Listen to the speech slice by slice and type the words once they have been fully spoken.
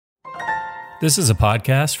This is a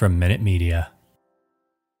podcast from Minute Media.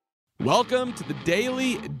 Welcome to the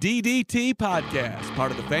Daily DDT Podcast,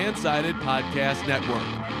 part of the Fansided Podcast Network.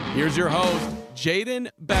 Here's your host,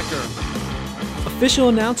 Jaden Becker. Official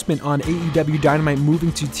announcement on AEW Dynamite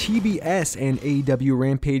moving to TBS and AEW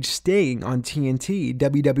Rampage staying on TNT.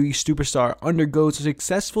 WWE superstar undergoes a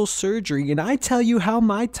successful surgery, and I tell you how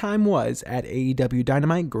my time was at AEW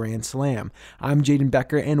Dynamite Grand Slam. I'm Jaden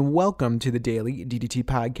Becker, and welcome to the Daily DDT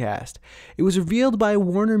Podcast. It was revealed by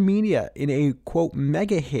Warner Media in a, quote,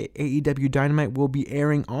 mega hit. AEW Dynamite will be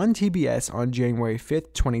airing on TBS on January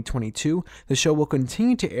 5th, 2022. The show will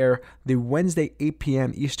continue to air the Wednesday 8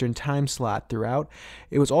 p.m. Eastern time slot throughout.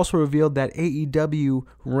 It was also revealed that AEW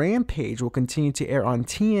Rampage will continue to air on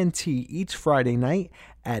TNT each Friday night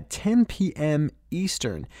at 10 p.m.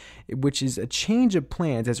 Eastern, which is a change of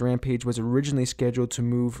plans as Rampage was originally scheduled to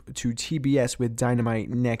move to TBS with Dynamite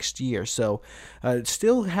next year. So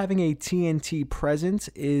still having a TNT presence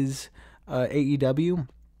is AEW.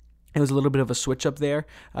 It was a little bit of a switch up there.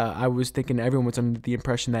 I was thinking everyone was under the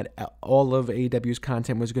impression that all of AEW's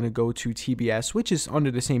content was going to go to TBS, which is under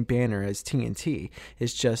the same banner as TNT.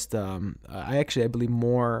 It's just, I believe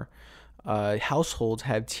more households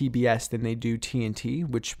have TBS than they do TNT,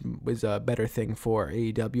 which was a better thing for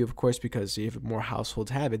AEW, of course, because if more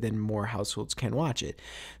households have it, then more households can watch it.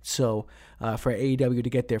 So for AEW to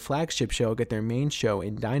get their flagship show, get their main show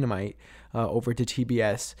in Dynamite over to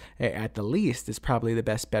TBS at the least is probably the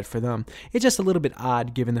best bet for them. It's just a little bit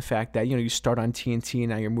odd given the fact that, you start on TNT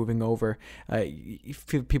and now you're moving over.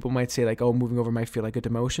 People might say like, oh, moving over might feel like a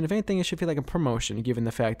demotion. If anything, it should feel like a promotion given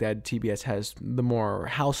the fact that TBS has the more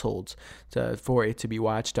households for it to be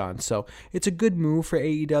watched on. So it's a good move for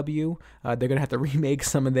AEW. They're going to have to remake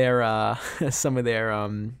some of their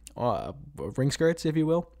ring skirts, if you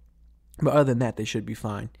will. But other than that, they should be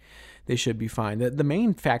fine. They should be fine. The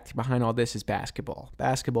main fact behind all this is basketball.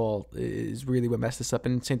 Basketball is really what messed us up,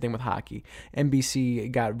 and same thing with hockey.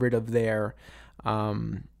 NBC got rid of their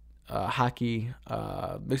hockey.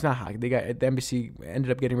 It's not hockey. The NBC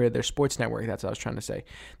ended up getting rid of their sports network. That's what I was trying to say.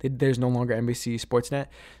 There's no longer NBC Sportsnet.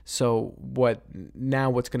 So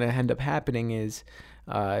what's going to end up happening is,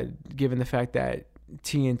 given the fact that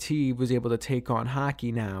TNT was able to take on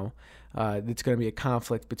hockey now, it's going to be a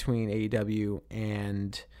conflict between AEW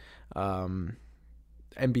and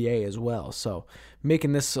NBA as well. So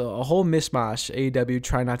making this a whole mishmash. AEW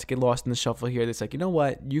try not to get lost in the shuffle here. It's like, you know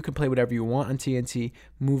what? You can play whatever you want on TNT.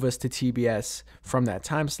 Move us to TBS from that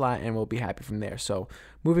time slot, and we'll be happy from there. So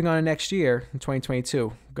moving on to next year, in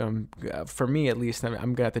 2022, for me at least, I'm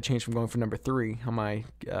going to have to change from going from number 3 on my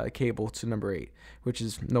cable to number 8, which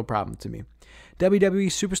is no problem to me. WWE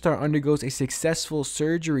superstar undergoes a successful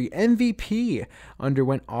surgery. MVP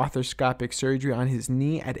underwent arthroscopic surgery on his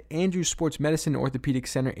knee at Andrews Sports Medicine Orthopedic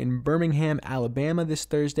Center in Birmingham, Alabama this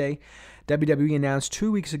Thursday. WWE announced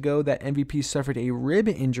 2 weeks ago that MVP suffered a rib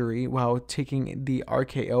injury while taking the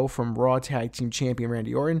RKO from Raw Tag Team Champion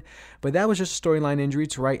Randy Orton, but that was just a storyline injury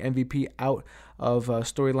to write MVP out of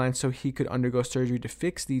storyline so he could undergo surgery to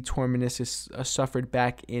fix the torn meniscus suffered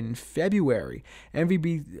back in February.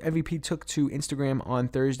 MVP took to Instagram on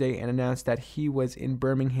Thursday and announced that he was in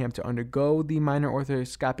Birmingham to undergo the minor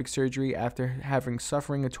arthroscopic surgery after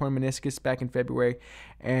suffering a torn meniscus back in February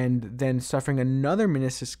and then suffering another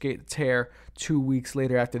meniscus tear 2 weeks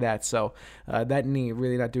later after that. So that knee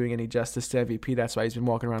really not doing any justice to MVP. That's why he's been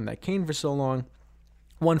walking around that cane for so long.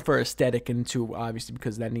 One, for aesthetic, and two, obviously,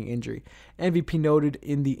 because of that knee injury. MVP noted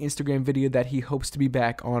in the Instagram video that he hopes to be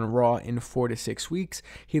back on Raw in 4 to 6 weeks.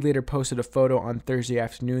 He later posted a photo on Thursday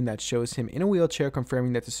afternoon that shows him in a wheelchair,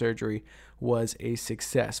 confirming that the surgery was a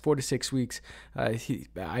success. 4 to 6 weeks. I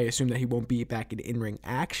assume that he won't be back in-ring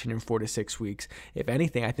action in 4 to 6 weeks. If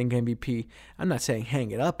anything, I think MVP, I'm not saying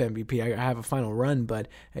hang it up MVP, I have a final run, but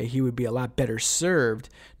he would be a lot better served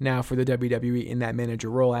now for the WWE in that manager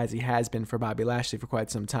role as he has been for Bobby Lashley for quite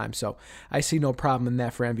some time. So I see no problem in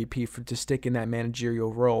that for MVP to stick in that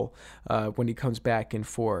managerial role when he comes back in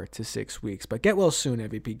 4 to 6 weeks. But get well soon,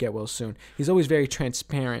 MVP, get well soon. He's always very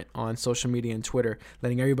transparent on social media and Twitter,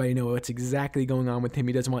 letting everybody know what's exactly going on with him.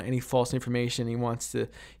 He doesn't want any false information. He wants to,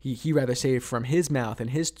 he rather say it from his mouth and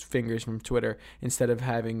his fingers from Twitter instead of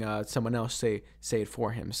having someone else say it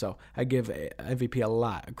for him. So I give MVP a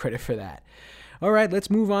lot of credit for that. All right, let's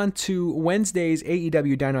move on to Wednesday's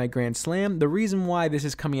AEW Dynamite Grand Slam. The reason why this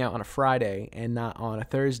is coming out on a Friday and not on a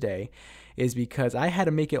Thursday is because I had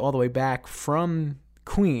to make it all the way back from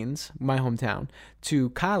Queens, my hometown, to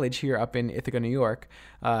college here up in Ithaca, New York.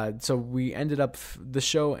 So the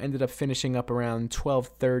show ended up finishing up around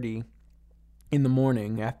 12:30 in the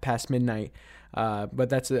morning, past midnight. But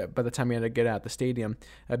that's by the time we had to get out the stadium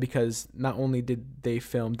because not only did they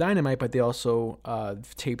film Dynamite, but they also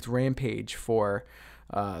taped Rampage for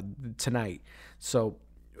tonight. So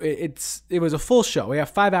it was a full show. We have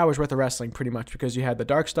 5 hours worth of wrestling pretty much because you had the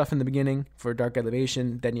dark stuff in the beginning for Dark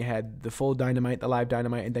Elevation, then you had the full Dynamite, the live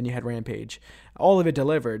Dynamite, and then you had Rampage. All of it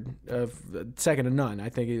delivered, second to none. I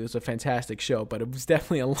think it was a fantastic show, but it was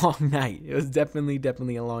definitely a long night. It was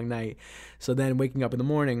definitely a long night. So then waking up in the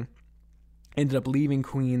morning, ended up leaving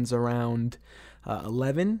Queens around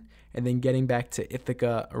 11 and then getting back to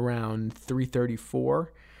Ithaca around 3:34.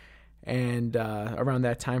 And around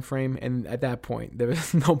that time frame, and at that point there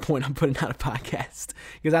was no point on putting out a podcast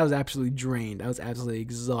because I was absolutely drained. I was absolutely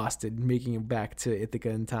exhausted making it back to Ithaca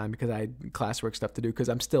in time because I had classwork stuff to do because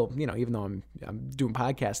I'm still, even though I'm doing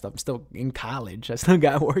podcast stuff, I'm still in college. I still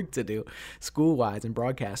got work to do school wise and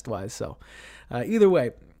broadcast wise. So either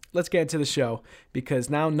way, let's get into the show because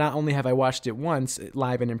now not only have I watched it once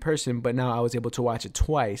live and in person, but now I was able to watch it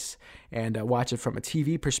twice and watch it from a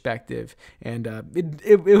TV perspective. And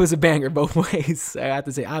it was a banger both ways. I have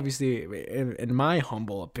to say, obviously, in my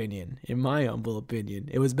humble opinion,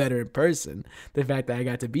 it was better in person. The fact that I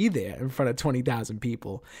got to be there in front of 20,000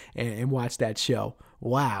 people and watch that show.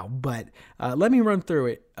 Wow. But let me run through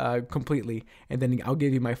it completely, and then I'll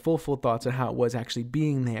give you my full thoughts on how it was actually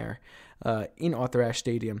being there in Arthur Ashe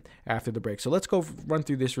Stadium after the break. So let's go run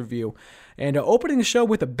through this review. And opening the show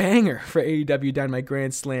with a banger for AEW Dynamite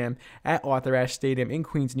Grand Slam at Arthur Ashe Stadium in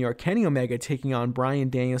Queens, New York. Kenny Omega taking on Bryan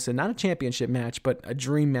Danielson. Not a championship match, but a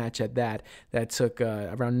dream match at that. That took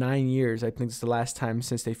around 9 years. I think it's the last time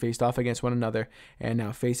since they faced off against one another. And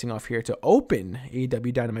now facing off here to open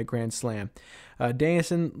AEW Dynamite Grand Slam.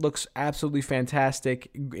 Danielson looks absolutely fantastic,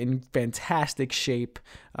 in fantastic shape.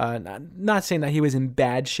 Not saying that he was in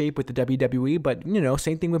bad shape with the WWE, but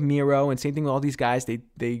same thing with Miro and same thing with all these guys. They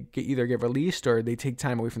either get released or they take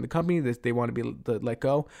time away from the company that they want to be let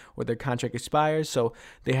go or their contract expires. So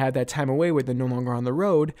they have that time away where they're no longer on the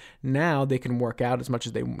road. Now they can work out as much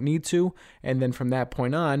as they need to, and then from that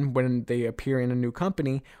point on, when they appear in a new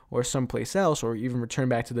company or someplace else, or even return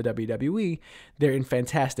back to the WWE, they're in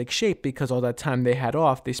fantastic shape because all that time they had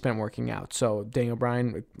off, they spent working out. So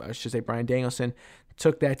Bryan Danielson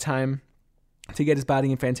took that time to get his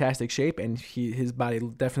body in fantastic shape, and his body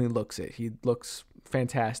definitely looks it. He looks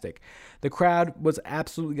fantastic. The crowd was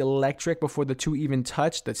absolutely electric before the two even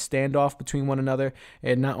touched. That standoff between one another,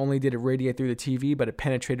 and not only did it radiate through the TV, but it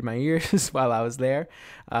penetrated my ears while I was there.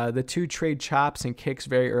 The two trade chops and kicks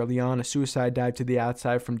very early on. A suicide dive to the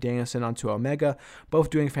outside from Danielson onto Omega, both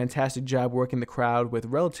doing a fantastic job working the crowd with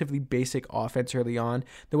relatively basic offense early on.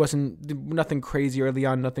 There wasn't nothing crazy early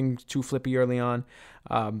on, nothing too flippy early on,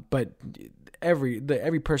 but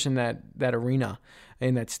every person that arena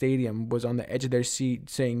in that stadium was on the edge of their seat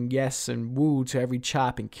saying yes and woo to every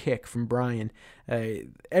chop and kick from Bryan.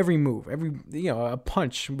 Every move, a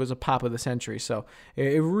punch was a pop of the century. So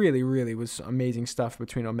it really, really was amazing stuff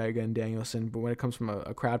between Omega and Danielson. But when it comes from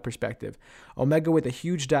a crowd perspective, Omega with a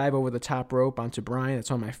huge dive over the top rope onto Bryan. That's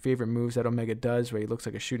one of my favorite moves that Omega does, where he looks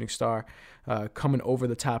like a shooting star coming over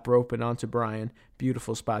the top rope and onto Bryan.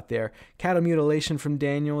 Beautiful spot there. Cattle mutilation from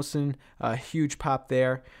Danielson, huge pop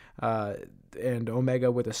there. And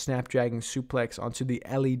Omega with a snapdragon suplex onto the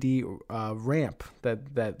LED ramp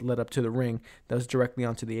that led up to the ring that was directly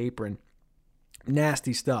onto the apron.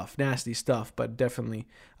 Nasty stuff, but definitely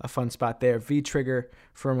a fun spot there. V-trigger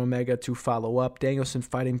from Omega to follow up. Danielson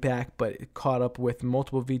fighting back, but caught up with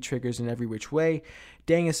multiple V-triggers in every which way.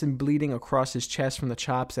 Danielson bleeding across his chest from the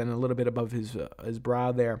chops and a little bit above his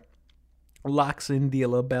brow there. Locks in the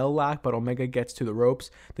LaBelle lock, but Omega gets to the ropes.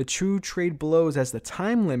 The true trade blows as the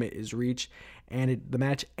time limit is reached, and the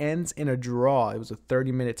match ends in a draw. It was a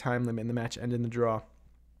 30-minute time limit, and the match ended in the draw.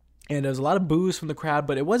 And there was a lot of boos from the crowd,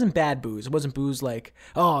 but it wasn't bad boos. It wasn't boos like,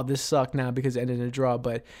 oh, this sucked now because it ended in a draw.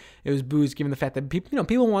 But it was boos given the fact that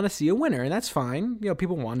people want to see a winner, and that's fine.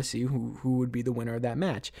 People want to see who would be the winner of that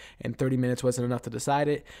match. And 30 minutes wasn't enough to decide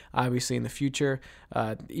it. Obviously, in the future,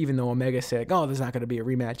 even though Omega said, oh, there's not going to be a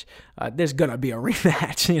rematch, there's going to be a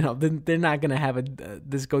rematch. They're not going to have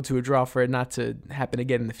this go to a draw for it not to happen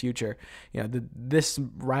again in the future. This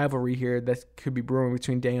rivalry here that could be brewing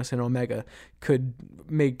between Danielson and Omega could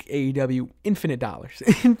make AEW infinite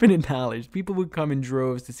dollars. People would come in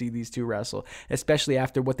droves to see these two wrestle, especially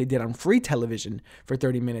after what they did on free television for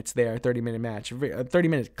 30 minutes there, a 30-minute match, a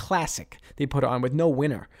 30-minute classic they put on with no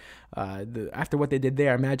winner. After what they did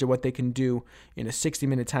there, imagine what they can do in a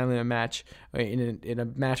 60-minute time limit match, in a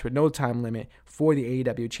match with no time limit for the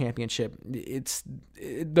AEW championship.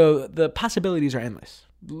 The possibilities are endless.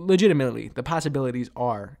 Legitimately, the possibilities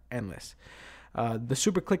are endless. The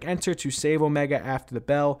super click enter to save Omega after the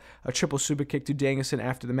bell. A triple super kick to Danielson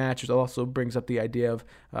after the match, which also brings up the idea of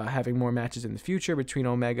having more matches in the future between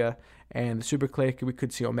Omega and the super click. We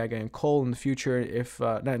could see Omega and Cole in the future. If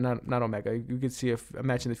not Omega, you could see a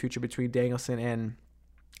match in the future between Danielson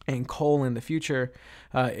and Cole in the future,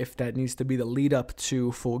 if that needs to be the lead up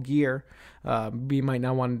to Full Gear. They might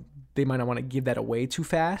not want to give that away too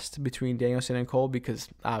fast between Danielson and Cole, because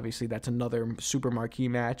obviously that's another super marquee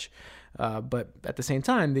match. But at the same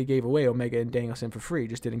time, they gave away Omega and Danielson for free,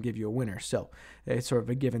 just didn't give you a winner. So it's sort of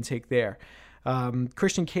a give and take there.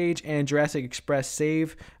 Christian Cage and Jurassic Express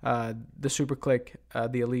save the super click,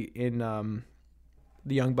 the Elite in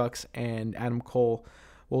the Young Bucks, and Adam Cole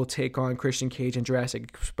will take on Christian Cage and Jurassic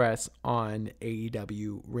Express on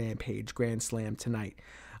AEW Rampage Grand Slam tonight.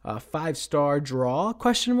 5-star draw, ?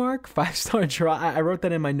 5-star draw. I wrote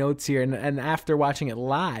that in my notes here, and after watching it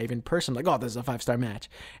live in person, like, oh, this is a 5-star match.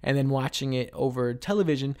 And then watching it over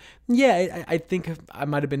television, yeah, I think I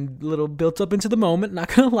might have been a little built up into the moment, not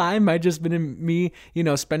gonna lie. It might just been me,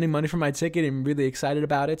 spending money for my ticket and really excited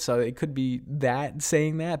about it, so it could be that,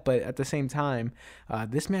 saying that. But at the same time,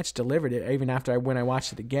 this match delivered it, even after when I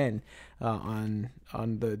watched it again on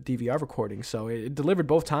the DVR recording. So it delivered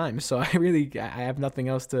both times. So I have nothing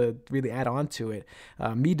else to really add on to it.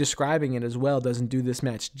 Me describing it as well doesn't do this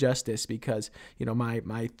match justice, because my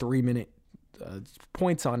 3-minute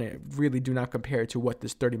points on it really do not compare to what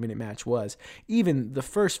this 30-minute match was. Even the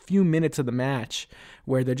first few minutes of the match,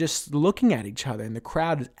 where they're just looking at each other and the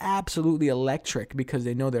crowd is absolutely electric because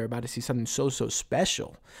they know they're about to see something so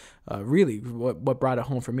special. Really, what brought it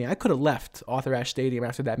home for me. I could have left Arthur Ashe Stadium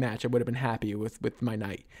after that match. I would have been happy with my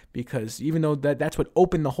night, because even though that's what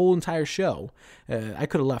opened the whole entire show, I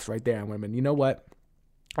could have left right there and would have been, you know what?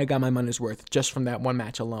 I got my money's worth just from that one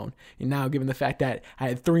match alone. And now, given the fact that I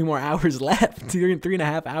had 3 more hours left,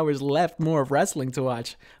 3.5 hours left more of wrestling to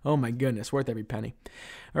watch, oh my goodness, worth every penny.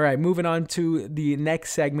 All right, moving on to the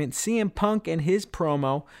next segment, CM Punk and his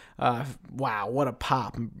promo. Wow, what a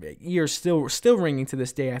pop. Ears still ringing to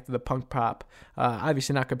this day after the Punk pop.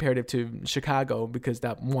 Obviously not comparative to Chicago, because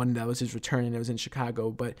that was his return and it was in Chicago,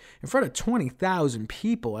 but in front of 20,000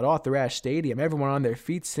 people at Arthur Ashe Stadium, everyone on their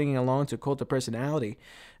feet singing along to Cult of Personality.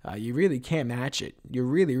 You really can't match it. You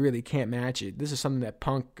really, really can't match it. This is something that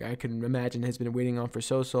Punk, I can imagine, has been waiting on for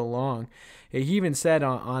so long. He even said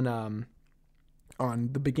on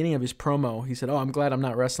the beginning of his promo, he said, "Oh, I'm glad I'm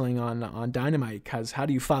not wrestling on Dynamite, because how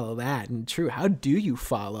do you follow that?" And true, how do you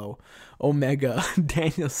follow Omega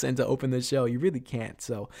Danielson to open the show? You really can't.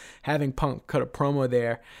 So having Punk cut a promo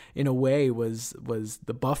there, in a way, was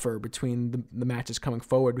the buffer between the matches coming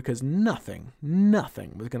forward, because nothing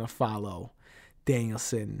was going to follow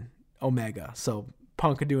Danielson Omega. So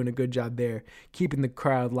Punk are doing a good job there, keeping the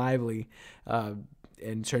crowd lively and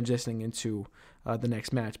transitioning into the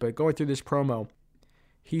next match. But going through this promo,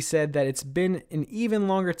 he said that it's been an even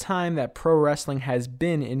longer time that pro wrestling has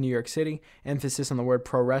been in New York City. Emphasis on the word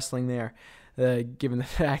pro wrestling there, given the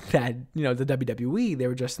fact that, the WWE, they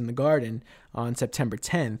were just in the Garden on September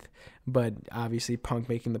 10th. But obviously Punk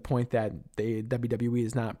making the point that the WWE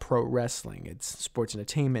is not pro wrestling, it's sports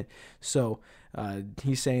entertainment. So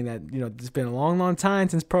he's saying that, it's been a long time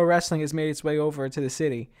since pro wrestling has made its way over to the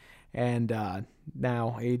city. And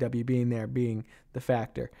now AEW being the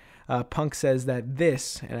factor. Punk says that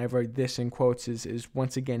this, and I've wrote this in quotes, is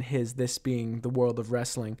once again this being the world of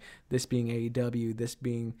wrestling, this being AEW, this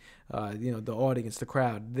being, the audience, the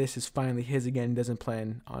crowd. This is finally his again. Doesn't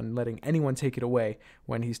plan on letting anyone take it away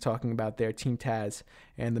when he's talking about their Team Taz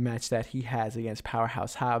and the match that he has against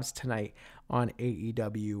Powerhouse Hobbs tonight on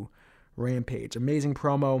AEW Rampage. Amazing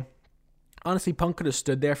promo. Honestly, Punk could have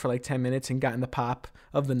stood there for like 10 minutes and gotten the pop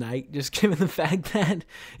of the night, just given the fact that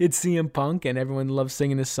it's CM Punk and everyone loves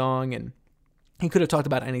singing his song, and he could have talked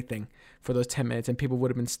about anything for those 10 minutes and people would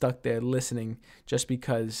have been stuck there listening, just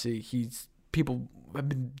because people have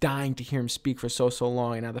been dying to hear him speak for so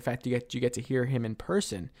long, and now the fact you get to hear him in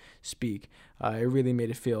person speak, it really made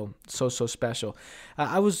it feel so special.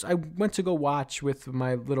 I went to go watch with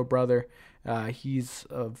my little brother. He's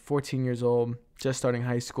 14 years old, just starting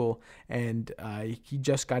high school, and he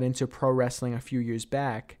just got into pro wrestling a few years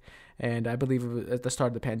back, and I believe it was at the start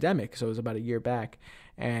of the pandemic, so it was about a year back,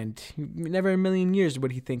 and never in a million years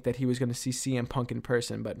would he think that he was going to see CM Punk in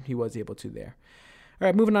person, but he was able to there. All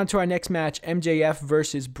right, moving on to our next match, MJF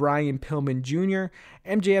versus Brian Pillman Jr.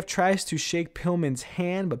 MJF tries to shake Pillman's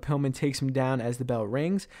hand, but Pillman takes him down as the bell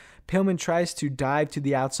rings. Pillman tries to dive to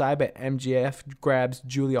the outside, but MJF grabs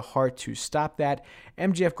Julia Hart to stop that.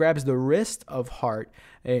 MJF grabs the wrist of Hart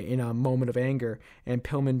in a moment of anger, and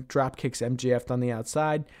Pillman drop kicks MJF on the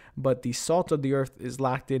outside, but the Salt of the Earth is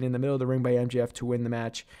locked in the middle of the ring by MJF to win the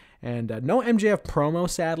match. And no MJF promo,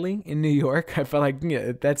 sadly, in New York. I felt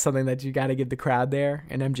like that's something that you got to give the crowd there,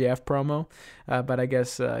 an MJF promo. But I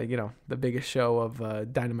guess, the biggest show of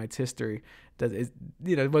Dynamite's history,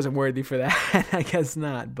 it wasn't worthy for that. I guess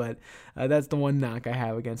not. But that's the one knock I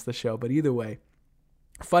have against the show. But either way,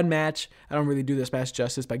 fun match. I don't really do this match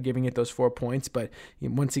justice by giving it those 4 points, but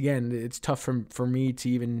once again, it's tough for me to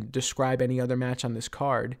even describe any other match on this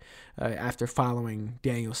card after following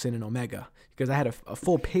Danielson and Omega, because I had a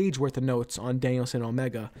full page worth of notes on Danielson and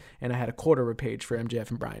Omega, and I had a quarter of a page for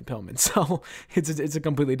MJF and Brian Pillman. So it's a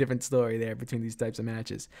completely different story there between these types of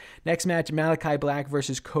matches. Next match, Malachi Black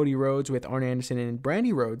versus Cody Rhodes, with Arn Anderson and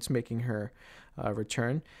Brandi Rhodes making her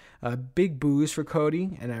return. Big boos for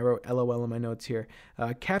Cody, and I wrote LOL in my notes here.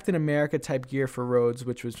 Captain America type gear for Rhodes,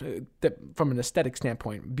 which was, from an aesthetic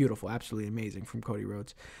standpoint, beautiful, absolutely amazing from Cody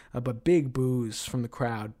Rhodes. But big boos from the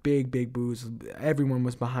crowd, big boos. Everyone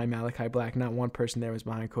was behind Malachi Black. Not one person there was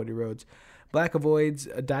behind Cody Rhodes. Black avoids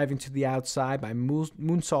diving to the outside by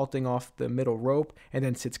moonsaulting off the middle rope, and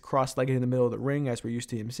then sits cross-legged in the middle of the ring, as we're used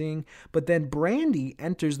to him seeing. But then Brandi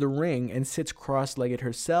enters the ring and sits cross-legged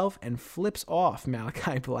herself and flips off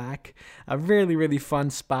Malachi Black. A really, really fun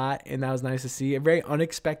spot, and that was nice to see. A very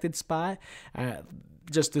unexpected spot.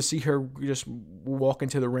 Just to see her just walk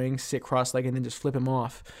into the ring, sit cross-legged, and then just flip him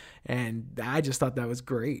off. And I just thought that was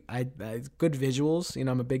great. Good visuals.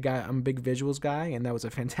 I'm a big guy. I'm a big visuals guy, and that was a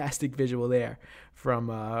fantastic visual there from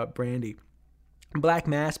Brandi. Black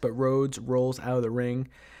mass, but Rhodes rolls out of the ring.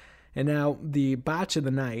 And now the botch of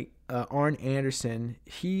the night, Arn Anderson,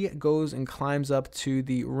 he goes and climbs up to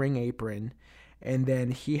the ring apron, and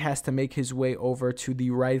then he has to make his way over to the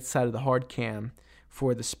right side of the hard cam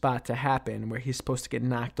for the spot to happen where he's supposed to get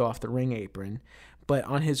knocked off the ring apron. But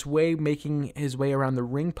on his way, making his way around the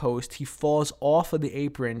ring post, he falls off of the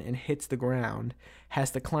apron and hits the ground,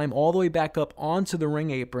 has to climb all the way back up onto the ring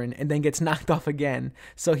apron, and then gets knocked off again.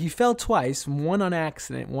 So he fell twice, one on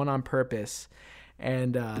accident, one on purpose.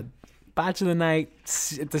 And botch of the night,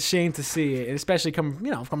 it's a shame to see it, especially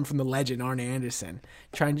coming from the legend Arn Anderson,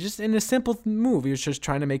 trying to just, in a simple move, he was just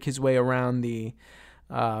trying to make his way around the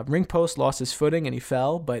ring post, lost his footing, and he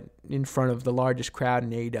fell, but in front of the largest crowd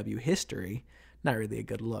in AEW history. Not really a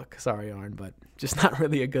good look. Sorry, Arn, but just not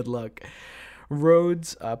really a good look.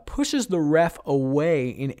 Rhodes pushes the ref away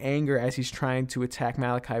in anger as he's trying to attack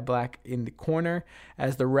Malachi Black in the corner.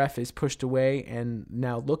 As the ref is pushed away and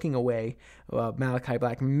now looking away, Malachi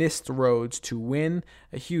Black missed Rhodes to win.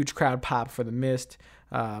 A huge crowd pop for the mist.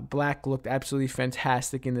 Black looked absolutely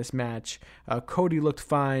fantastic in this match. Cody looked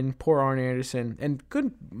fine. Poor Arn Anderson. And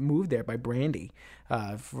good move there by Brandi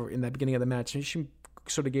in the beginning of the match. She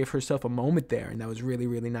sort of gave herself a moment there, and that was really,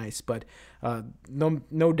 really nice. But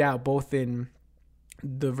no doubt, both in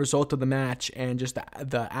the result of the match and just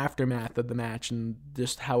the aftermath of the match and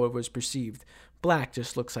just how it was perceived, Black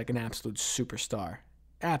just looks like an absolute superstar.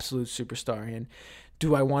 Absolute superstar. And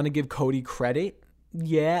do I want to give Cody credit?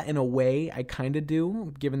 Yeah, in a way, I kind of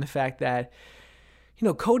do, given the fact that,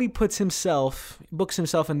 Cody books himself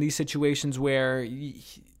in these situations where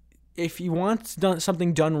if he wants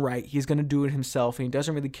something done right, he's going to do it himself, and he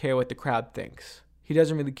doesn't really care what the crowd thinks. He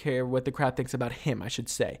doesn't really care what the crowd thinks about him, I should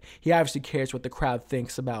say. He obviously cares what the crowd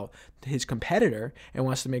thinks about his competitor and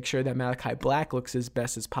wants to make sure that Malachi Black looks as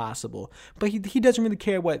best as possible. But he doesn't really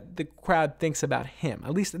care what the crowd thinks about him.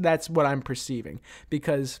 At least that's what I'm perceiving,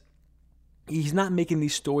 because he's not making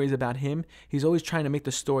these stories about him. He's always trying to make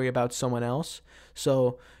the story about someone else.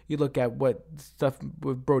 So you look at what stuff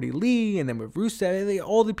with Brody Lee and then with Rusev,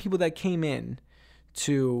 all the people that came in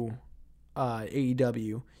to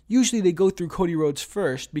AEW, usually they go through Cody Rhodes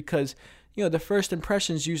first because, the first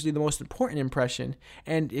impression is usually the most important impression.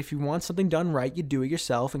 And if you want something done right, you do it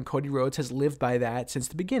yourself. And Cody Rhodes has lived by that since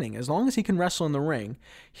the beginning. As long as he can wrestle in the ring,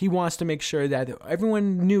 he wants to make sure that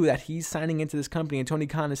everyone knew that he's signing into this company and Tony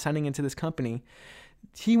Khan is signing into this company.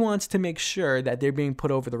 He wants to make sure that they're being put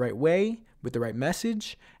over the right way with the right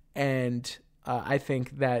message. And I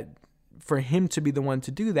think that for him to be the one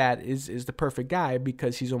to do that is the perfect guy,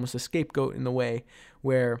 because he's almost a scapegoat in the way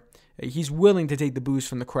where he's willing to take the boos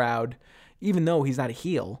from the crowd. Even though he's not a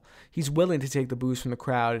heel, he's willing to take the boos from the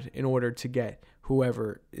crowd in order to get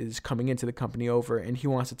whoever is coming into the company over, and he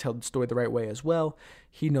wants to tell the story the right way as well.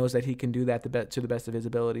 He knows that he can do that to the best of his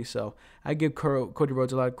ability, so I give Cody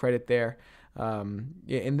Rhodes a lot of credit there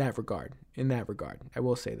in that regard. I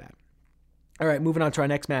will say that. All right, moving on to our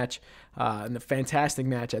next match, and the fantastic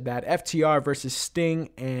match at that. FTR versus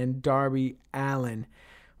Sting and Darby Allin.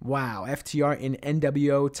 Wow, FTR in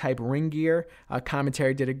NWO type ring gear.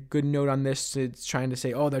 Commentary did a good note on this. It's trying to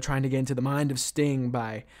say, they're trying to get into the mind of Sting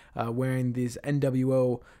by wearing these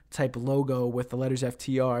NWO type logo with the letters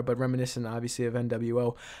FTR, but reminiscent obviously of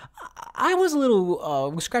NWO. I was a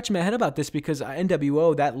little scratching my head about this because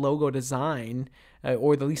NWO, that logo design,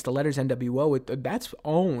 or at least the letters NWO, that's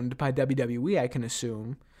owned by WWE, I can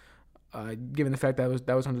assume. Given the fact that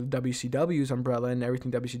was under the WCW's umbrella and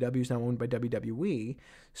everything WCW is now owned by WWE.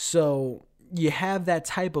 So you have that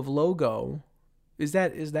type of logo. Is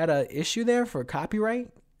that a issue there for copyright?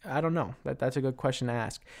 I don't know. That's a good question to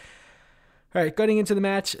ask. All right, getting into the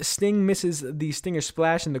match, Sting misses the Stinger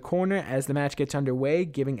Splash in the corner as the match gets underway,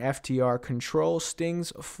 giving FTR control.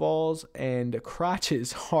 Sting's falls and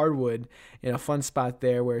crotches Hardwood in a fun spot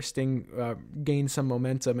there where Sting gained some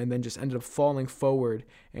momentum and then just ended up falling forward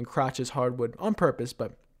and crotches Hardwood on purpose,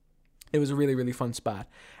 but it was a really, really fun spot.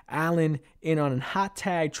 Allin in on a hot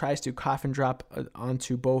tag, tries to coffin drop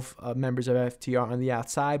onto both members of FTR on the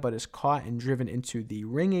outside, but is caught and driven into the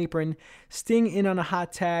ring apron. Sting in on a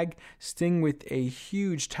hot tag. Sting with a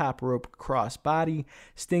huge top rope crossbody.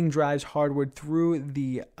 Sting drives Hardwood through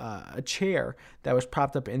a chair that was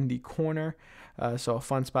propped up in the corner. So a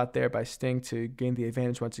fun spot there by Sting to gain the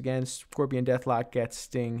advantage once again. Scorpion Deathlock gets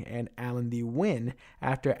Sting and Allin the win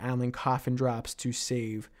after Allin coffin drops to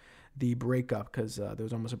save the breakup, because there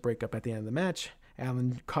was almost a breakup at the end of the match.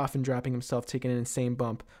 Allin coffin dropping himself, taking an insane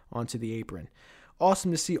bump onto the apron. Awesome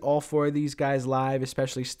to see all four of these guys live,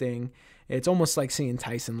 especially Sting. It's almost like seeing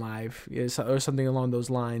Tyson live, or something along those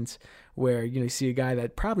lines, where you see a guy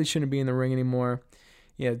that probably shouldn't be in the ring anymore.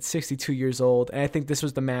 62 years old. And I think this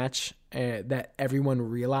was the match that everyone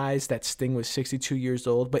realized that Sting was 62 years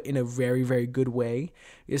old, but in a very, very good way.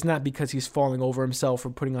 It's not because he's falling over himself or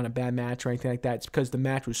putting on a bad match or anything like that. It's because the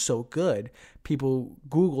match was so good. People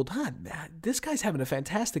Googled, this guy's having a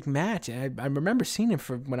fantastic match. And I remember seeing him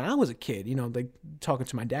from when I was a kid, like talking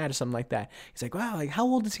to my dad or something like that. He's like, wow, how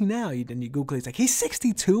old is he now? Then you Google, he's like, he's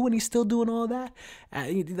 62 and he's still doing all that.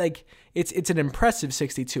 It's an impressive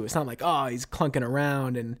 62. It's not like, he's clunking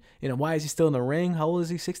around and, why is he still in the ring? How old is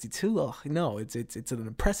he? 62? Oh, no, it's an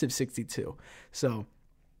impressive 62. So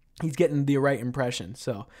he's getting the right impression.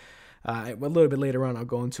 So a little bit later on, I'll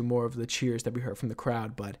go into more of the cheers that we heard from the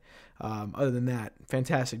crowd. But other than that,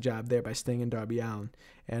 fantastic job there by Sting and Darby Allin,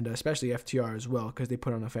 and especially FTR as well, because they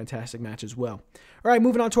put on a fantastic match as well. All right,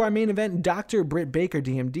 moving on to our main event, Dr. Britt Baker,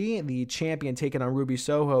 DMD, the champion, taking on Ruby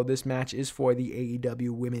Soho. This match is for the AEW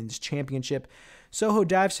Women's Championship. Soho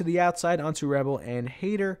dives to the outside onto Rebel and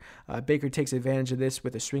Hayter. Baker takes advantage of this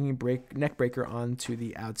with a swinging neck breaker onto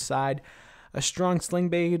the outside. A strong sling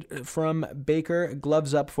blade from Baker,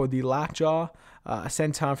 gloves up for the lockjaw, a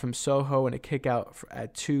senton from Soho, and a kick out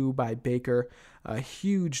at 2 by Baker. A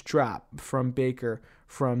huge drop from Baker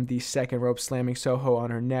from the second rope, slamming Soho on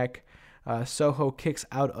her neck. Soho kicks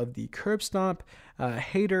out of the curb stomp.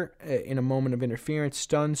 Hayter, in a moment of interference,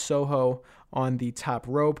 stuns Soho on the top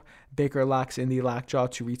rope. Baker locks in the lockjaw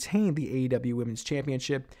to retain the AEW Women's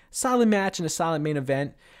Championship. Solid match and a solid main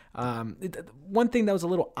event. One thing that was a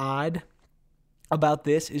little odd about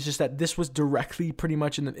this is just that this was directly pretty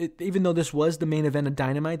much even though this was the main event of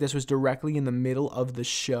Dynamite, this was directly in the middle of the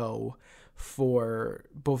show for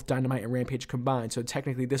both Dynamite and Rampage combined. So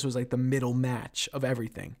technically this was like the middle match of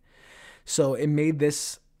everything. So it made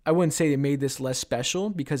this, I wouldn't say it made this less special,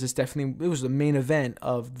 because it was the main event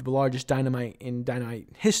of the largest Dynamite in Dynamite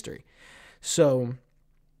history. So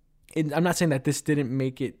I'm not saying that this didn't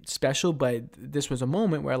make it special, but this was a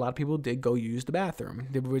moment where a lot of people did go use the bathroom.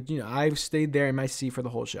 I stayed there in my seat for the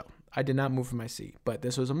whole show. I did not move from my seat, but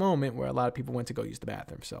this was a moment where a lot of people went to go use the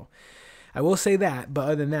bathroom. So I will say that, but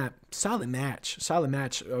other than that, solid match.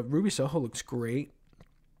 Ruby Soho looks great.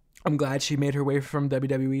 I'm glad she made her way from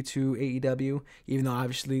WWE to AEW, even though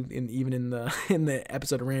obviously even in the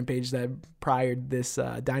episode of Rampage that prior this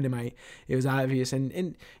Dynamite, it was obvious and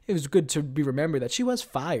it was good to be remembered that she was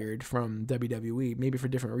fired from WWE, maybe for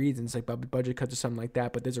different reasons, like budget cuts or something like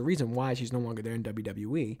that, but there's a reason why she's no longer there in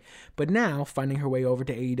WWE. But now, finding her way over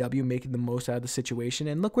to AEW, making the most out of the situation,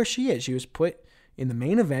 and look where she is. She was put in the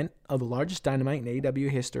main event of the largest Dynamite in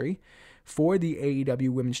AEW history for the AEW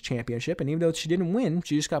Women's Championship, and even though she didn't win,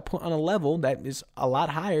 she just got put on a level that is a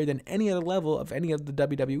lot higher than any other level of any of the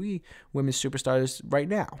WWE women's superstars right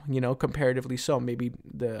now, comparatively so. Maybe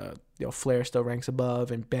Flair still ranks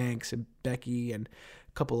above, and Banks and Becky and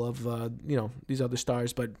a couple of these other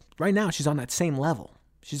stars, but right now she's on that same level.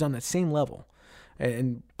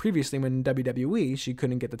 And previously when WWE, she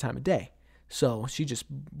couldn't get the time of day. So she just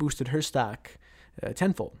boosted her stock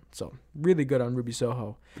tenfold. So really good on Ruby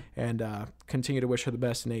Soho, and continue to wish her the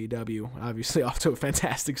best in AEW. Obviously off to a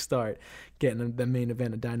fantastic start, getting the main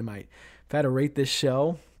event of Dynamite. If I had to rate this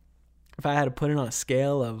show, if I had to put it on a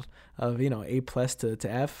scale of A+ to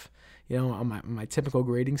F, on my typical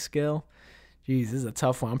grading scale, geez, this is a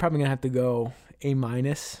tough one. I'm probably gonna have to go A-.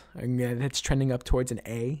 It's trending up towards an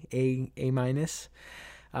A-.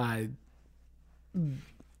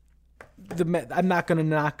 I'm not going to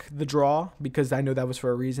knock the draw because I know that was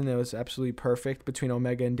for a reason. It was absolutely perfect between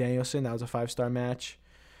Omega and Danielson. That was a 5-star match.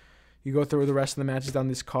 You go through the rest of the matches on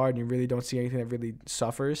this card and you really don't see anything that really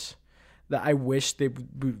suffers. That I wish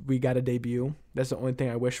we got a debut. That's the only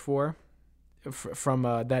thing I wish for from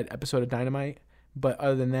that episode of Dynamite. But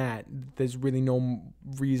other than that, there's really no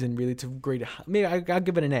reason really to grade it. Maybe I'll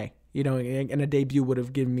give it an A. And a debut would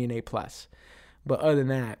have given me an A+. But other than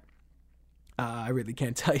that, I really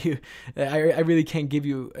can't tell you. I really can't give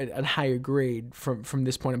you a higher grade from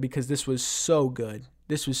this point on because this was so good.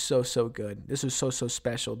 This was so good. This was so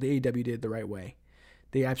special. The AEW did it the right way.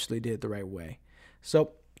 They absolutely did it the right way.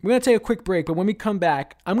 So we're going to take a quick break, but when we come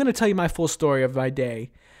back, I'm going to tell you my full story of my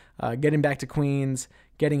day. Getting back to Queens,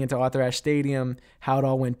 getting into Arthur Ashe Stadium, how it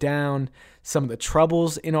all went down, some of the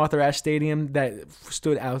troubles in Arthur Ashe Stadium that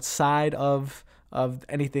stood outside of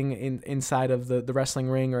anything inside of the wrestling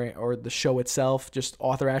ring or the show itself, just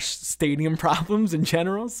Arthur Ashe Stadium problems in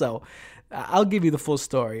general. So I'll give you the full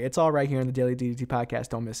story. It's all right here on the Daily DDT podcast.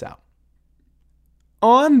 Don't miss out.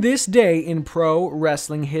 On this day in pro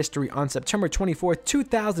wrestling history, on September 24th,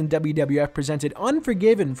 2000, WWF presented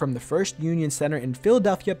Unforgiven from the First Union Center in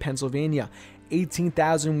Philadelphia, Pennsylvania.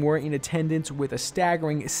 18,000 were in attendance with a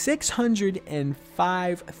staggering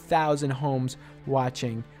 605,000 homes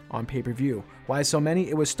watching on pay-per-view. Why so many?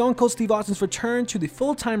 It was Stone Cold Steve Austin's return to the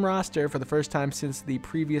full-time roster for the first time since the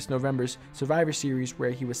previous November's Survivor Series,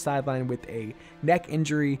 where he was sidelined with a neck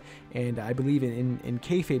injury, and I believe in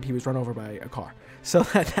kayfabe he was run over by a car. So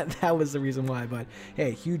that was the reason why. But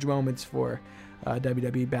hey, huge moments for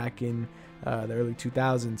WWE back in the early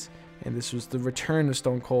 2000s, and this was the return of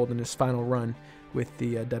Stone Cold in his final run with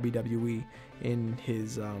the WWE in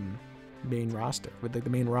his main roster, with the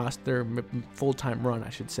main roster full-time run,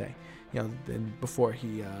 I should say, then before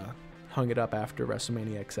he hung it up after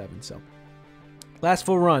WrestleMania X7. So last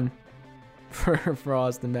full run for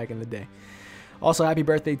Austin back in the day. Also, happy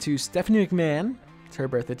birthday to Stephanie McMahon. It's her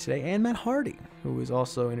birthday today, and Matt Hardy, who was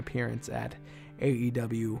also an appearance at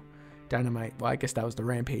AEW Dynamite. Well, I guess that was the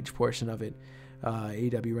Rampage portion of it.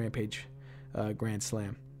 AEW Rampage Grand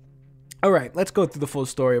Slam. All right, let's go through the full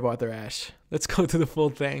story of Arthur Ashe. Let's go through the full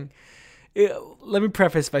thing. Let me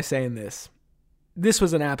preface by saying this. This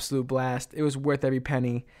was an absolute blast. It was worth every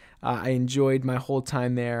penny. I enjoyed my whole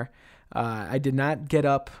time there. I did not get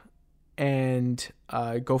up and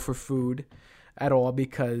go for food at all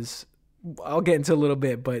because I'll get into a little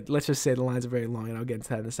bit, but let's just say the lines are very long, and I'll get into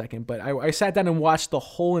that in a second. But I sat down and watched the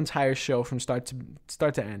whole entire show from start to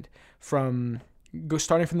end,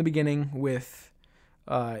 starting from the beginning with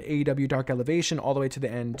AEW Dark Elevation all the way to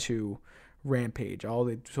the end to Rampage, till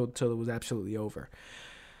it was absolutely over.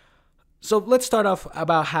 So let's start off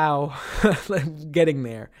about how getting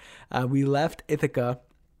there. We left Ithaca,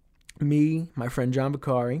 me, my friend John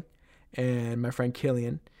Bakari, and my friend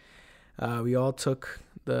Killian. We all took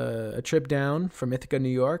a trip down from Ithaca, New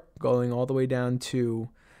York, going all the way down to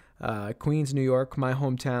Queens, New York, my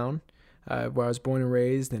hometown, where I was born and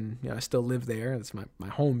raised, and I still live there. That's my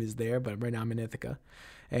home is there, but right now I'm in Ithaca.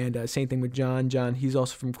 And same thing with John. John, he's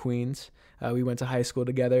also from Queens. We went to high school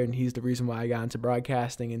together, and he's the reason why I got into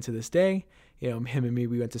broadcasting. And to this day, him and me,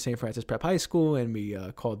 we went to St. Francis Prep High School, and we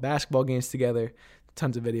called basketball games together.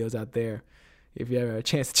 Tons of videos out there. If you ever have a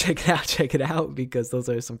chance to check it out, because those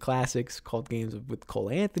are some classics. Called games with Cole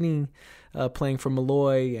Anthony playing for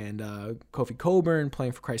Malloy, and Kofi Coburn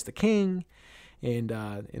playing for Christ the King, and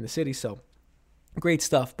in the city. So great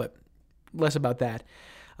stuff, but less about that.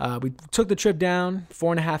 We took the trip down,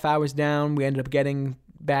 4.5 hours down. We ended up getting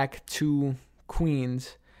back to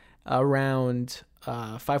Queens around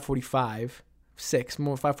 5:45, 6.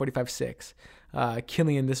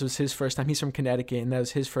 Killian, this was his first time. He's from Connecticut, and that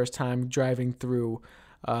was his first time driving through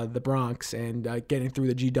the Bronx and getting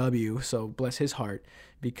through the GW. So bless his heart,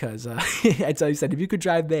 because as I said, if you could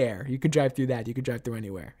drive there, you could drive through that. You could drive through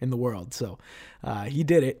anywhere in the world. So he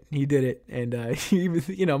did it. And he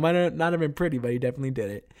might not have been pretty, but he definitely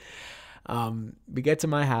did it. We get to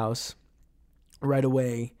my house right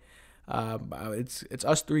away. It's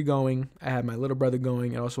us three going. I had my little brother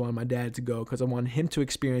going, and I also wanted my dad to go because I wanted him to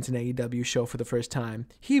experience an AEW show for the first time.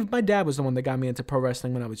 My dad was the one that got me into pro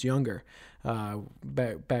wrestling when I was younger,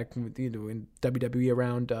 back in WWE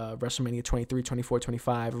around WrestleMania 23, 24,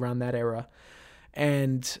 25, around that era.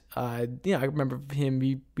 And I remember him.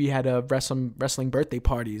 We had a wrestling birthday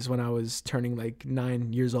parties when I was turning like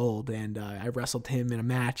 9 years old, and I wrestled him in a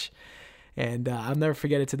match, and I'll never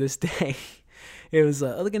forget it to this day. It was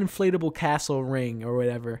like an inflatable castle ring or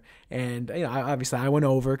whatever, and obviously I went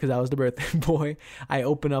over because I was the birthday boy. I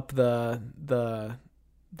open up the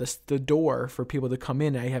door for people to come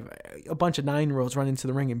in. I have a bunch of 9-year-olds running into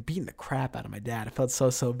the ring and beating the crap out of my dad. I felt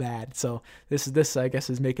so bad. So this I guess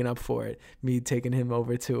is making up for it. Me taking him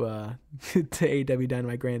over to AEW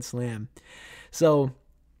Dynamite Grand Slam. So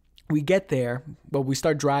we get there, but we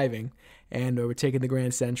start driving, and we're taking the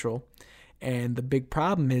Grand Central. And the big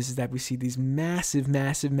problem is that we see these massive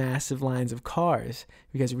lines of cars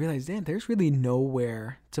because we realize, damn, there's really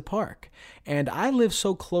nowhere to park. And I live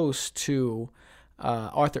so close to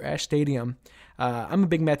Arthur Ashe Stadium. I'm a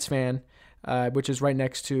big Mets fan, which is right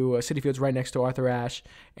next to Citi Field's right next to Arthur Ashe.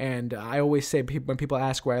 And I always say, when people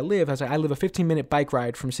ask where I live, I say I live a 15-minute bike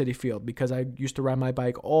ride from Citi Field because I used to ride my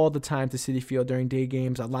bike all the time to Citi Field during day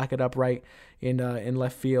games. I'd lock it up right in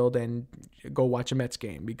left field and go watch a Mets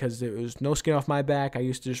game because there was no skin off my back. I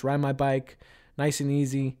used to just ride my bike nice and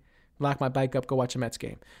easy, lock my bike up, go watch a Mets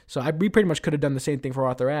game. So we pretty much could have done the same thing for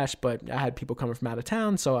Arthur Ashe, but I had people coming from out of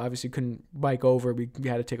town, so obviously couldn't bike over. We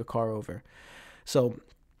had to take a car over. So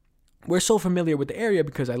we're so familiar with the area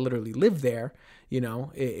because I literally live there.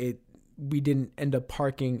 We didn't end up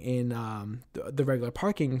parking in the regular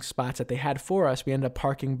parking spots that they had for us. We ended up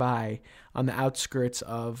parking on the outskirts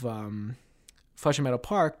of Flushing Meadow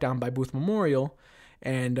Park down by Booth Memorial.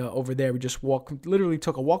 And over there, we just literally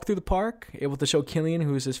took a walk through the park, able to show Killian,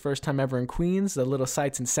 who was his first time ever in Queens, the little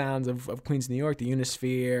sights and sounds of Queens, New York, the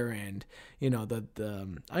Unisphere, and, I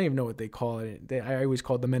don't even know what they call it. I always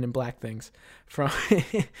call it the Men in Black things from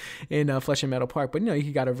in Flushing Meadow Park. But,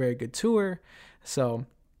 he got a very good tour, so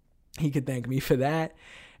he could thank me for that.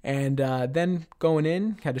 And then going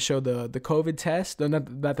in, had to show the COVID test, not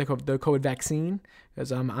the COVID vaccine,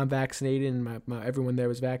 because I'm vaccinated and everyone there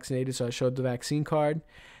was vaccinated, so I showed the vaccine card.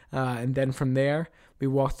 And then from there, we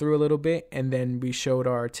walked through a little bit, and then we showed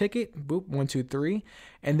our ticket, boop, 1, 2, 3.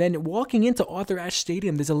 And then walking into Arthur Ashe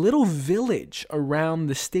Stadium, there's a little village around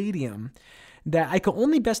the stadium that I could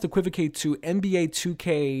only best equivocate to NBA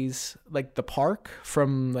 2K's, like the park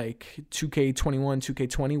from like 2K21,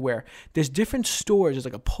 2K20, where there's different stores. There's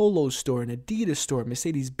like a Polo store, an Adidas store,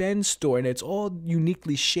 Mercedes-Benz store, and it's all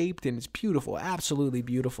uniquely shaped and it's beautiful, absolutely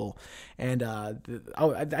beautiful. And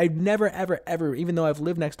I've never, ever, even though I've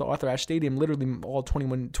lived next to Arthur Ashe Stadium literally all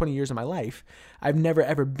 20 years of my life, I've never,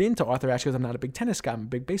 ever been to Arthur Ashe because I'm not a big tennis guy. I'm a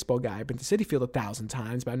big baseball guy. I've been to Citi Field 1,000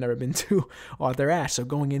 times, but I've never been to Arthur Ashe. So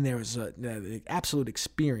going in there was an absolute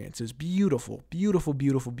experience. It was beautiful, beautiful,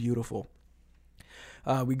 beautiful, beautiful.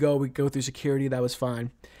 We go through security. That was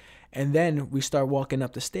fine. And then we start walking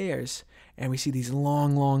up the stairs, and we see these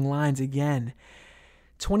long lines again.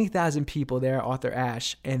 20,000 people there at Arthur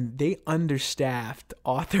Ashe, and they understaffed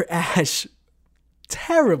Arthur Ashe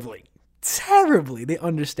terribly. They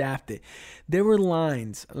understaffed it. There were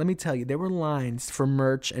lines, let me tell you, there were lines for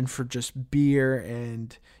merch and for just beer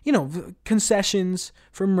and, concessions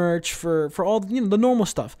for merch, for all, the normal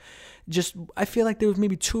stuff. Just, I feel like there was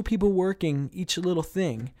maybe 2 people working each little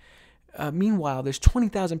thing. Meanwhile, there's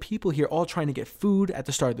 20,000 people here all trying to get food at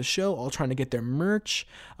the start of the show, all trying to get their merch.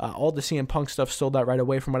 All the CM Punk stuff sold out right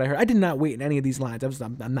away from what I heard. I did not wait in any of these lines.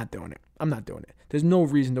 I'm not doing it. I'm not doing it. There's no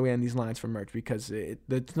reason to wait in these lines for merch because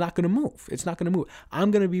it's not going to move. It's not going to move.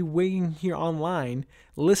 I'm going to be waiting here online,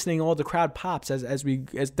 listening all the crowd pops as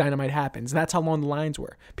Dynamite happens. And that's how long the lines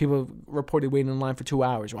were. People reported waiting in line for 2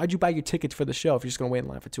 hours. Why'd you buy your tickets for the show if you're just going to wait in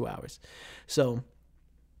line for 2 hours? So,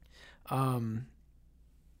 I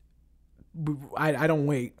don't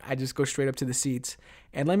wait. I just go straight up to the seats.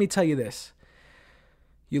 And let me tell you this.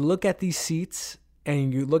 You look at these seats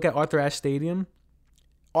and you look at Arthur Ashe Stadium.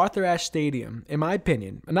 Arthur Ashe Stadium, in my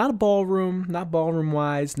opinion, not a ballroom, not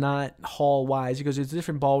ballroom-wise, not hall-wise, because there's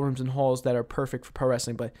different ballrooms and halls that are perfect for pro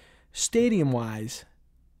wrestling, but stadium-wise,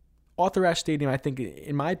 Arthur Ashe Stadium, I think,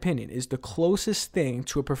 in my opinion, is the closest thing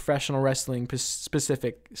to a professional wrestling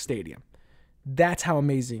specific stadium. That's how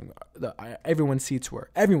amazing everyone's seats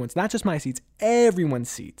were. Everyone's, not just my seats, everyone's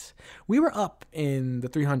seats. We were up in the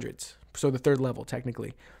 300s, so the third level,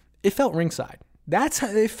 technically. It felt ringside. That's how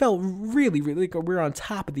it felt really, really like we were on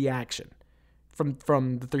top of the action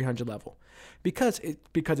from the 300 level. Because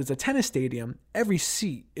it's a tennis stadium, every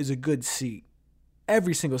seat is a good seat.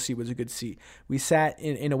 Every single seat was a good seat. We sat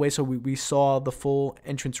in a way so we saw the full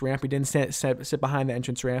entrance ramp. We didn't sit behind the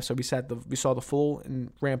entrance ramp, so we saw the full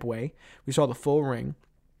ramp way. We saw the full ring.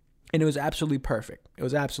 And it was absolutely perfect. It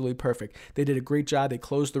was absolutely perfect. They did a great job. They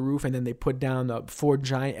closed the roof, and then they put down 4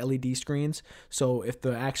 giant LED screens. So if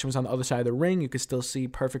the action was on the other side of the ring, you could still see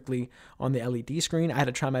perfectly on the LED screen. I had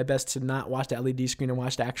to try my best to not watch the LED screen and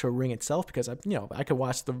watch the actual ring itself, because I could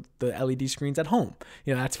watch the LED screens at home.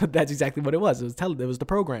 That's exactly what it was. It was the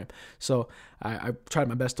program. So I tried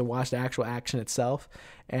my best to watch the actual action itself,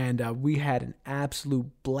 and we had an absolute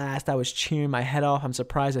blast. I was cheering my head off. I'm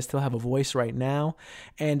surprised I still have a voice right now.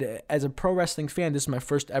 And as a pro wrestling fan, this is my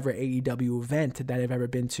first ever AEW event that I've ever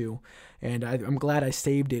been to, and I'm glad I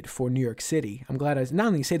saved it for New York City. I'm glad I not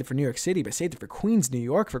only saved it for New York City, but saved it for Queens, New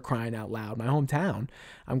York, for crying out loud, my hometown.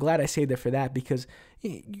 I'm glad I saved it for that, because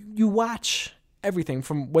you watch everything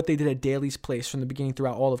from what they did at Daly's Place from the beginning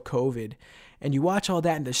throughout all of COVID, and you watch all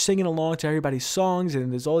that, and they're singing along to everybody's songs,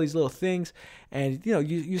 and there's all these little things, and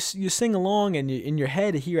you sing along, and in your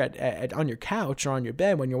head here at on your couch or on your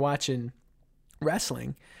bed when you're watching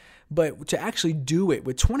wrestling. But to actually do it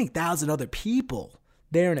with 20,000 other people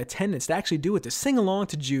there in attendance, to actually do it, to sing along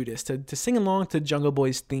to Judas, to sing along to Jungle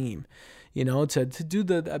Boy's theme, to do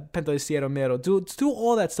the Pentelicero Mero, do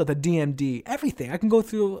all that stuff, the DMD, everything. I can go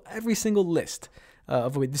through every single list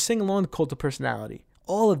of ways to sing along to Cult of Personality.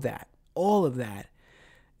 All of that.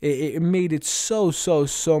 It made it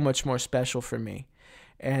so much more special for me.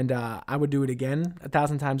 And I would do it again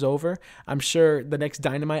 1,000 times over. I'm sure the next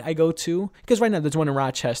Dynamite I go to, because right now there's one in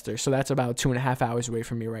Rochester, so that's about 2.5 hours away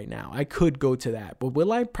from me right now. I could go to that, but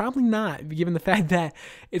will I? Probably not, given the fact that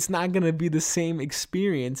it's not going to be the same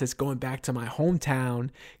experience as going back to my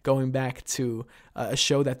hometown, going back to a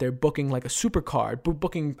show that they're booking like a super card,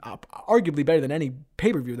 booking arguably better than any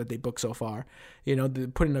pay-per-view that they booked so far.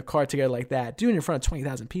 Putting a card together like that, doing it in front of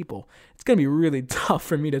 20,000 people, it's going to be really tough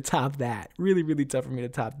for me to top that. Really, really tough for me to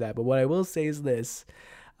top that. But what I will say is this.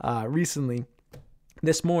 Recently,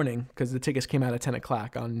 this morning, because the tickets came out at 10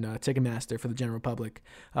 o'clock on Ticketmaster for the general public,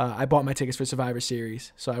 I bought my tickets for Survivor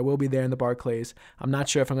Series. So I will be there in the Barclays. I'm not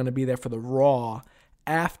sure if I'm going to be there for the Raw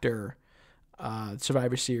after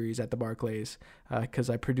Survivor Series at the Barclays, because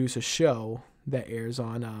I produce a show that airs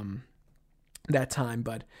on that time.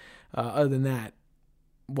 But other than that,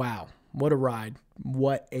 wow, what a ride.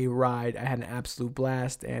 What a ride. I had an absolute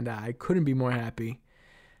blast, and I couldn't be more happy.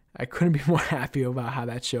 About how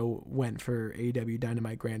that show went for AEW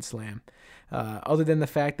Dynamite Grand Slam. Other than the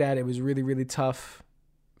fact that it was really, really tough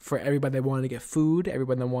for everybody that wanted to get food,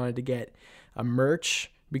 everybody that wanted to get a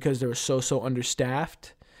merch, because they were so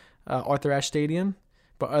understaffed, Arthur Ashe Stadium.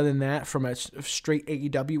 But other than that, from a straight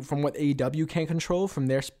AEW, from what AEW can control, from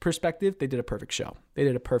their perspective, they did a perfect show. They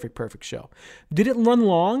did a perfect show. Did it run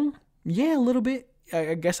long? Yeah, a little bit.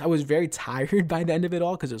 I guess I was very tired by the end of it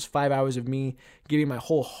all, because it was 5 hours of me giving my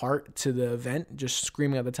whole heart to the event, just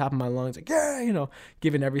screaming at the top of my lungs, like, yeah,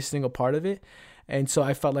 giving every single part of it. And so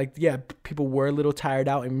I felt like, yeah, people were a little tired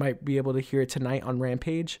out, and might be able to hear it tonight on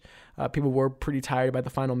Rampage. People were pretty tired by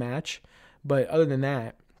the final match. But other than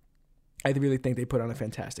that, I really think they put on a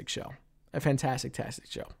fantastic show. A fantastic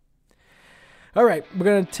show. All right, we're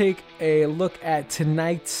going to take a look at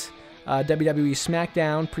tonight's WWE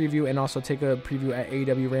SmackDown preview, and also take a preview at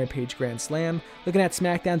AEW Rampage Grand Slam. Looking at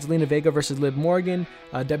SmackDown, Zelina Vega versus Liv Morgan,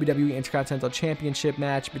 WWE Intercontinental Championship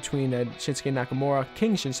match between King Shinsuke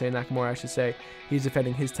Nakamura, I should say. He's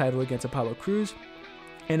defending his title against Apollo Crews.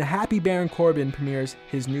 And Happy Baron Corbin premieres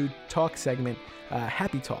his new talk segment,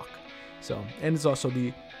 Happy Talk. And it's also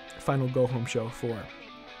the final go-home show for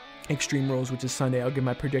Extreme Rules, which is Sunday. I'll give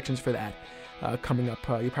my predictions for that coming up.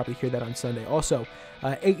 You'll probably hear that on Sunday. Also,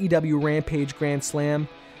 AEW Rampage Grand Slam.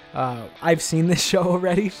 I've seen this show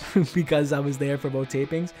already because I was there for both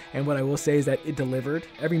tapings, and what I will say is that it delivered.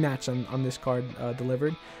 Every match on this card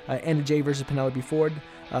delivered. Anna Jay versus Penelope Ford.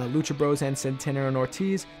 Lucha Bros and Santana and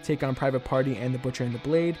Ortiz take on Private Party and The Butcher and the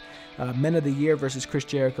Blade. Men of the Year versus Chris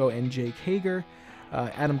Jericho and Jake Hager.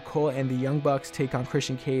 Adam Cole and the Young Bucks take on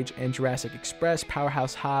Christian Cage and Jurassic Express.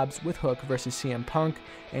 Powerhouse Hobbs with Hook versus CM Punk.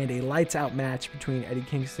 And a lights out match between Eddie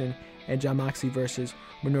Kingston and Jon Moxley versus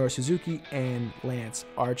Minoru Suzuki and Lance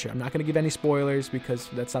Archer. I'm not going to give any spoilers because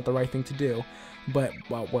that's not the right thing to do. But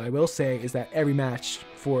what I will say is that every match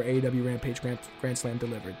for AEW Rampage Grand Slam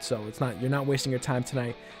delivered. So you're not wasting your time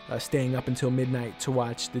tonight staying up until midnight to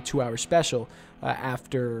watch the 2-hour special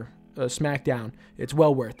after SmackDown. It's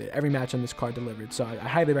well worth it. Every match on this card delivered. So I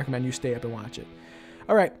highly recommend you stay up and watch it.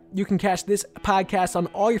 All right, you can catch this podcast on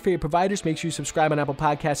all your favorite providers. Make sure you subscribe on Apple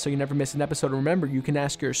Podcasts so you never miss an episode. And remember, you can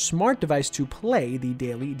ask your smart device to play the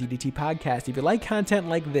Daily DDT podcast. If you like content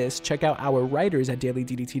like this, check out our writers at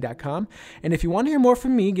dailyddt.com. And if you want to hear more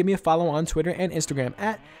from me, give me a follow on Twitter and Instagram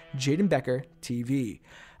at Jaden Becker TV.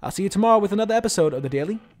 I'll see you tomorrow with another episode of the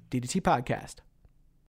Daily DDT podcast.